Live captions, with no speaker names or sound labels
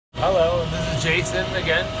Hello, this is Jason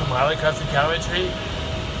again from Wiley Custom Cabinetry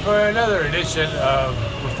for another edition of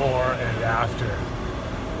Before and After.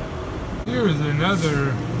 Here is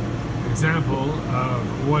another example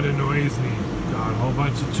of what annoys me. Got a whole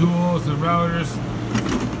bunch of tools and routers,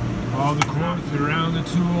 all the cords around the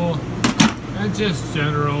tool, and just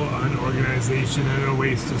general unorganization and a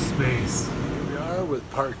waste of space. Here we are with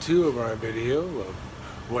part 2 of our video of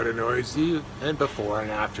what annoys you and before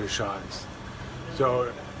and after shots.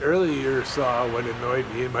 So earlier you saw what annoyed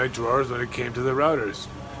me in my drawers when it came to the routers.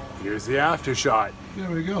 Here's the after shot.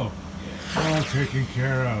 There we go. All taken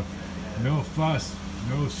care of. No fuss,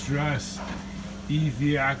 no stress,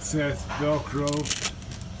 easy access, Velcro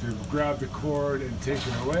to grab the cord and take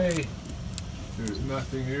it away. There's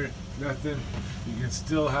nothing here, nothing. You can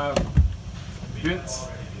still have bits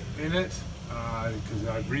in it because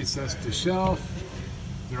I've recessed the shelf.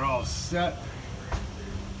 They're all set,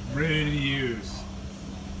 ready to use.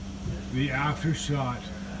 The after shot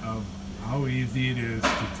of how easy it is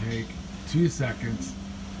to take 2 seconds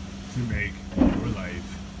to make your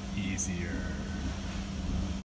life easier.